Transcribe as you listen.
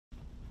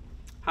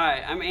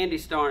Hi, I'm Andy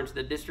Starnes,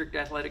 the District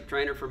Athletic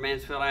Trainer for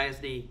Mansfield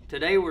ISD.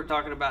 Today we're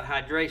talking about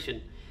hydration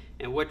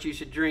and what you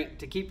should drink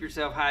to keep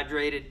yourself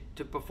hydrated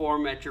to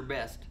perform at your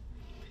best.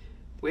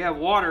 We have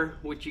water,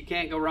 which you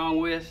can't go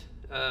wrong with,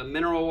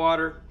 mineral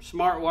water,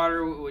 smart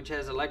water, which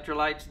has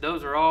electrolytes.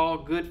 Those are all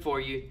good for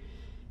you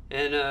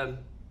and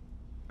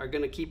are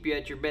going to keep you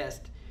at your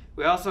best.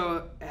 We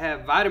also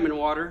have vitamin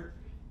water,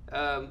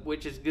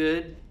 which is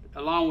good,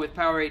 along with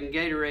Powerade and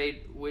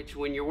Gatorade, which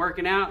when you're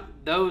working out,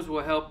 those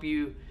will help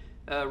you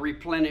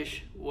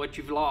replenish what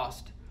you've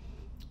lost.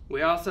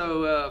 We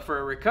also, for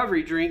a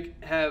recovery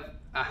drink, have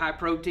a high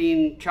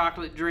protein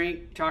chocolate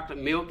drink. Chocolate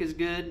milk is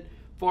good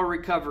for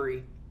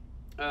recovery,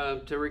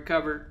 to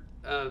recover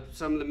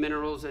some of the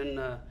minerals and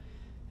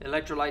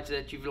electrolytes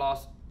that you've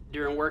lost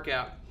during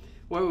workout.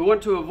 What we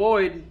want to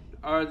avoid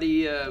are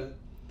the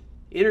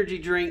energy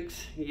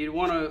drinks. You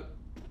want to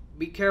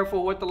be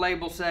careful what the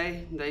labels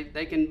say.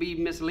 They can be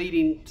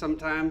misleading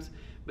sometimes,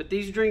 but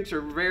these drinks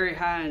are very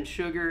high in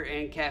sugar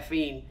and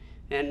caffeine,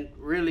 and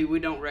really we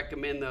don't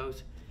recommend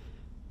those.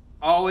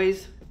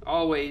 Always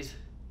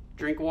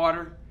drink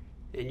water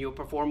and you'll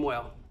perform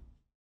well.